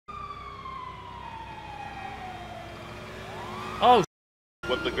Oh.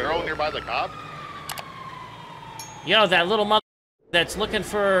 Was the girl nearby the cop? Yo, that little mother that's looking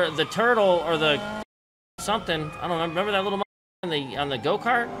for the turtle or the something. I don't know. Remember that little mother on the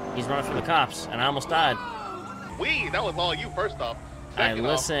go-kart? He's running from the cops, and I almost died. That was all you, first off. Hey,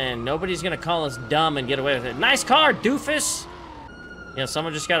 listen, nobody's gonna call us dumb and get away with it. Nice car, doofus! Yeah,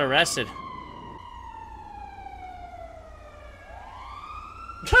 someone just got arrested.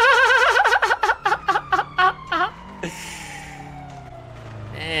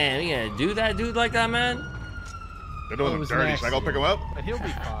 Man, you gonna do that dude like that, man? They're doing him dirty. Should I go pick him up? But he'll be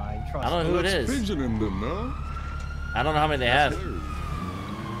fine. Trust I don't know who it is. Pigeon in them, no? I don't know how many they have. You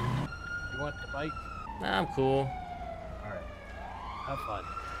want the bike? Nah, I'm cool. Alright. Have fun.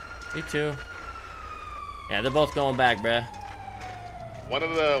 Me too. Yeah, they're both going back, bruh.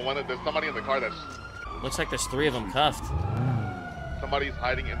 There's somebody in the car that's... Looks like there's 3 of them cuffed. Somebody's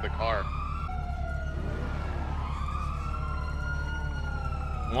hiding in the car.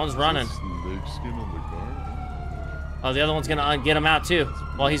 One's running. Snake skin on the car? Oh, the other one's gonna get him out too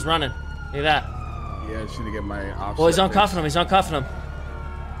while he's running. Look at that. Yeah, I should get my offset. Oh, he's uncuffing him. He's uncuffing him.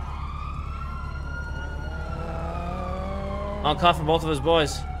 Uncuffing both of his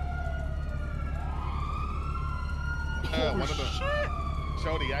boys. One of them.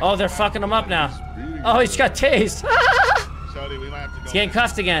 Shody, Oh, they're fucking him up now. Oh, he's got tased. Shody, we might have to go. He's getting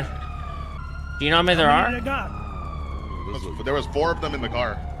cuffed again. Do you know how many there are? There was 4 of them in the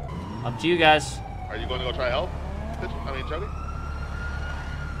car. Up to you guys. Are you going to go try help? I mean, Shody?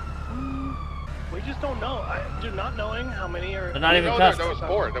 We just don't know. Not knowing how many are... They're not even cuffed. There was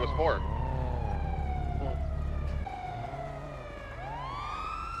 4. There was 4.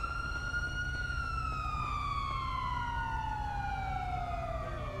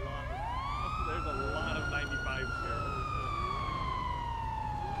 There's a lot of 95s here.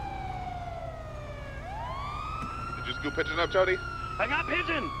 Did you scoop pigeon up, Jody? I got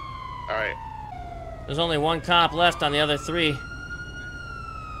pigeon! Alright. There's only 1 cop left on the other 3.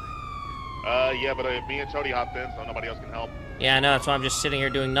 Yeah, but me and Jody hopped in, so nobody else can help. Yeah, I know. That's why I'm just sitting here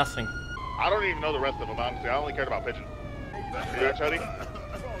doing nothing. I don't even know the rest of them, honestly. I only cared about pigeon. You got Jody?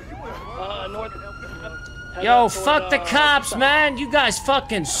 North. Yo, fuck the cops, man. You guys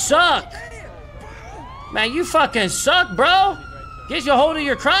fucking suck. Man, you fucking suck, bro. Get your hold of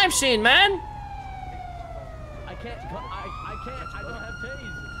your crime scene, man. I can't. I don't have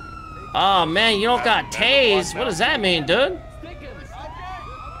tase. Oh, man, you don't got tase. What does that mean, dude?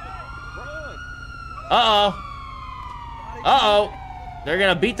 Uh-oh. Uh-oh. They're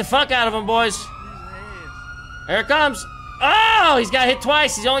gonna beat the fuck out of him, boys. Here it comes. Oh, he's got hit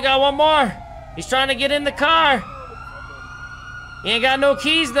twice. He's only got 1 more. He's trying to get in the car. He ain't got no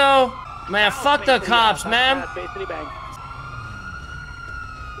keys, though. Man, fuck the cops, man.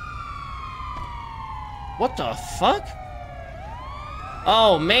 What the fuck?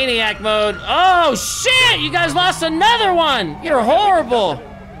 Oh, maniac mode. Oh, shit! You guys lost another one! You're horrible.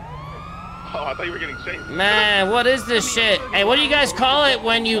 Oh, I thought you were getting chased. Man, what is this shit? Hey, what do you guys call it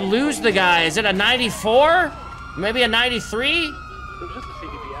when you lose the guy? Is it a 94? Maybe a 93?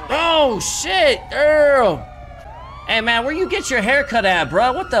 Oh, shit! Earl! Hey, man, where you get your haircut at,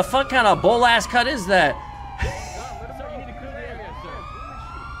 bro? What the fuck kind of bull-ass cut is that?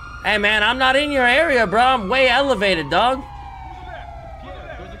 Hey, man, I'm not in your area, bro. I'm way elevated, dog.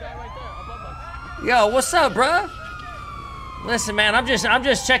 Yo, what's up, bro? Listen, man, I'm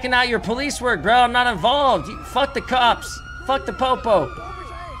just checking out your police work, bro. I'm not involved. Fuck the cops. Fuck the popo.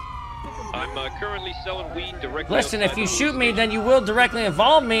 I'm currently selling weed directly. Listen, if you shoot me, then you will directly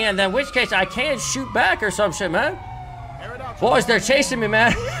involve me, and then in which case I can shoot back or some shit, man. Boys, they're chasing me,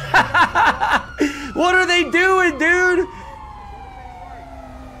 man. What are they doing, dude?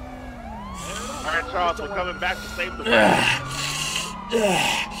 All right, Charles, we're coming back to save the world.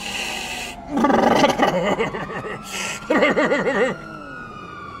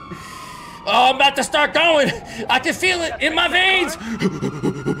 Oh, I'm about to start going. I can feel it in my veins.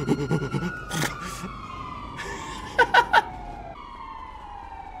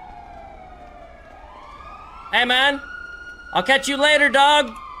 Hey, man. I'll catch you later,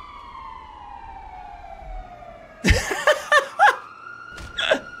 dog.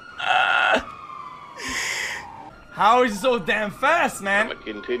 How is he so damn fast, man?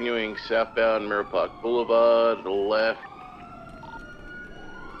 Continuing southbound Mirror Park Boulevard, left.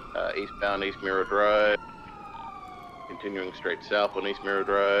 Eastbound East Mirror Drive. Continuing straight south on East Mirror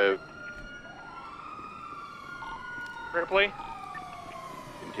Drive. Ripley?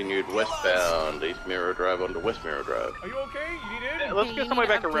 Continued westbound East Mirror Drive onto West Mirror Drive. Are you okay? You need it? Let's get somebody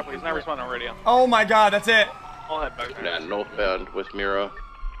back to Ripley. He's not responding on radio. Oh my god, that's it. I'll head back there. Now northbound West Mirror.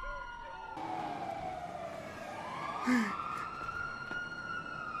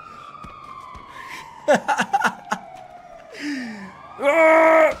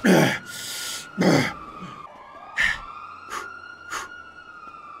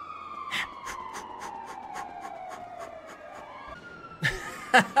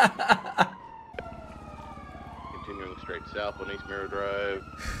 Continuing straight south on East Mirror Drive.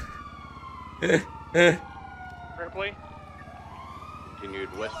 Ripley? Continued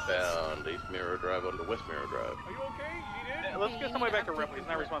westbound, East Mirror Drive onto West Mirror Drive. Are you okay? You need it? Let's get somebody back to Ripley. He's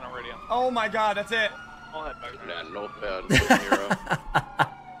not responding on radio. Oh my god, that's it. I'll head back there. Now northbound, West Mirror.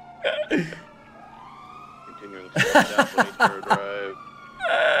 Continuing straight south on East Mirror Drive.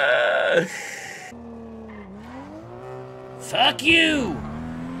 Fuck you!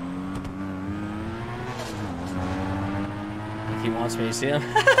 He wants me to see him.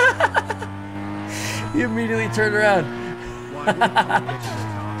 He immediately turned around.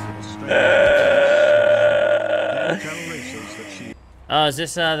 Oh, is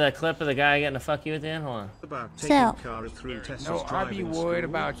this the clip of the guy getting to fuck you at the end? Hold on. So, No, I'd be worried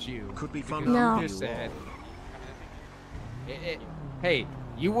about you. Could be fun. Because No. you just said, hey,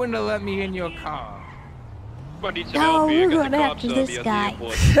 you wouldn't have let me in your car. I need some no, help here. we're Got going the after cops on me this at guy. the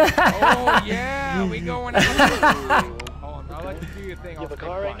airport. Oh yeah, we going out. Hold on, I'll let you do your thing. You have a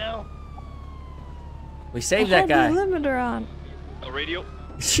car right now? We saved that guy. the limiter on. A radio?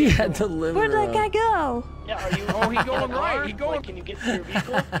 She had the limiter. Where'd that guy go? Yeah, are you? Oh, he in a going car? right. He going. Like, can you get to your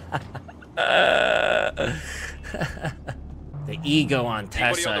vehicle? The ego on Anybody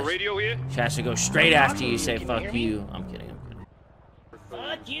on Tessa. the radio here? She has to go straight after you say Can you fuck hear me? you. I'm kidding, I'm kidding.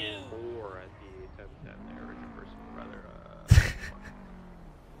 Fuck you!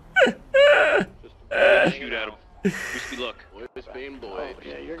 Shoot at him. Wish me luck. Boys being Oh, boys.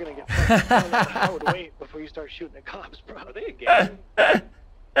 yeah, you're gonna get fucked. I would wait before you start shooting at cops, bro. Are they a gang? I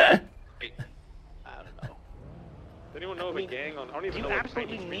don't know. Does anyone know of a gang on? I don't even You know what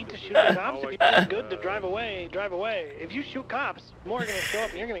absolutely Chinese need to street shoot this at is. cops. Oh, If I you feel guess, good to drive away, drive away. If you shoot cops, more are gonna show up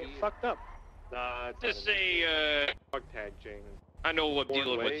and you're gonna get fucked up. Nah, it's Just say, dog tag chain. I know what I'm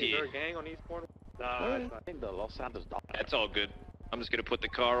dealing with Is there here. a gang on Eastbourne? Nah, it's not. The Los Santos dog. That's all good. I'm just gonna put the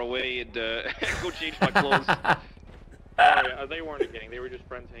car away and go change my clothes. Sorry, they weren't a gang. They were just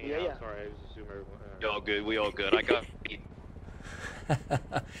friends hanging Yeah, out. yeah. Sorry, I just assumed everyone. We all good. We all good. I got.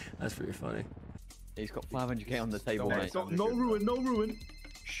 That's pretty funny. He's got 500k on the table, mate. No ruin, no ruin.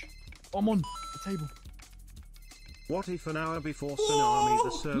 I'm on the table. What if an hour before Tsunami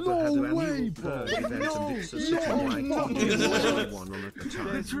the server had an annual purge event and it's a citywide fucking one on at the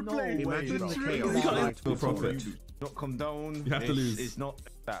time? Imagine the chaos right before it. Not condone. You have to lose. It's not.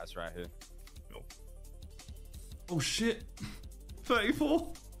 That's right here. Oh shit.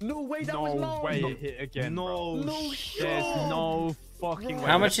 34. No way, that No was low. way it hit again. No, there's no fucking way.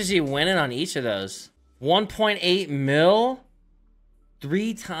 How much is he winning on each of those? 1.8 mil?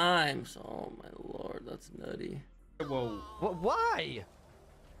 3 times. Oh my lord, that's nutty. Whoa. Why?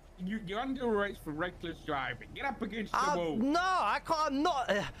 You're under arrest for reckless driving. Get up against the wall. No, I can't.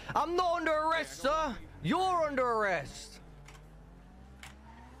 I'm not under arrest, sir. You're under arrest.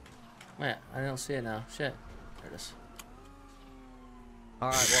 Wait, I don't see it now. Shit. There it is. All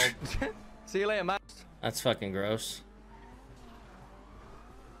right, well, see you later, man. That's fucking gross.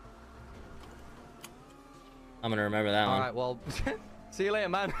 I'm gonna remember that one. All right, well, see you later,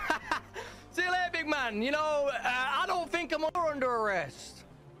 man. See you later, big man. You know, I don't think I'm under arrest.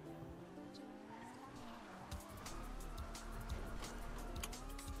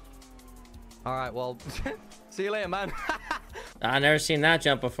 All right, well, see you later, man. I've never seen that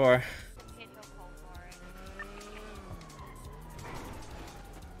jump before.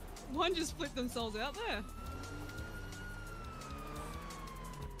 One just flipped themselves out there.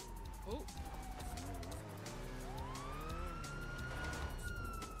 Oh.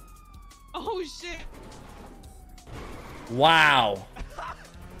 Oh shit. Wow.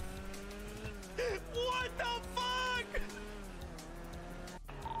 What the fuck?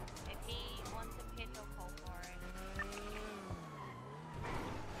 If he wants a pitch, he'll call for it.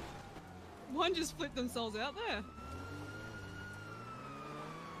 One just flipped themselves out there.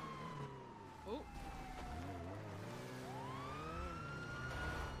 Oh.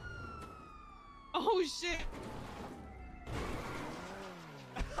 Oh shit.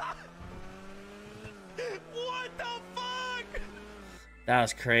 What the fuck? That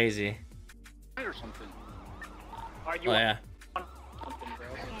was crazy. Or something. Are Oh yeah. Oh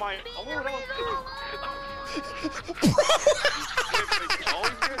my.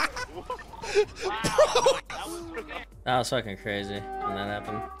 That was fucking crazy when that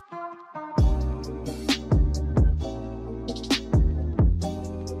happened.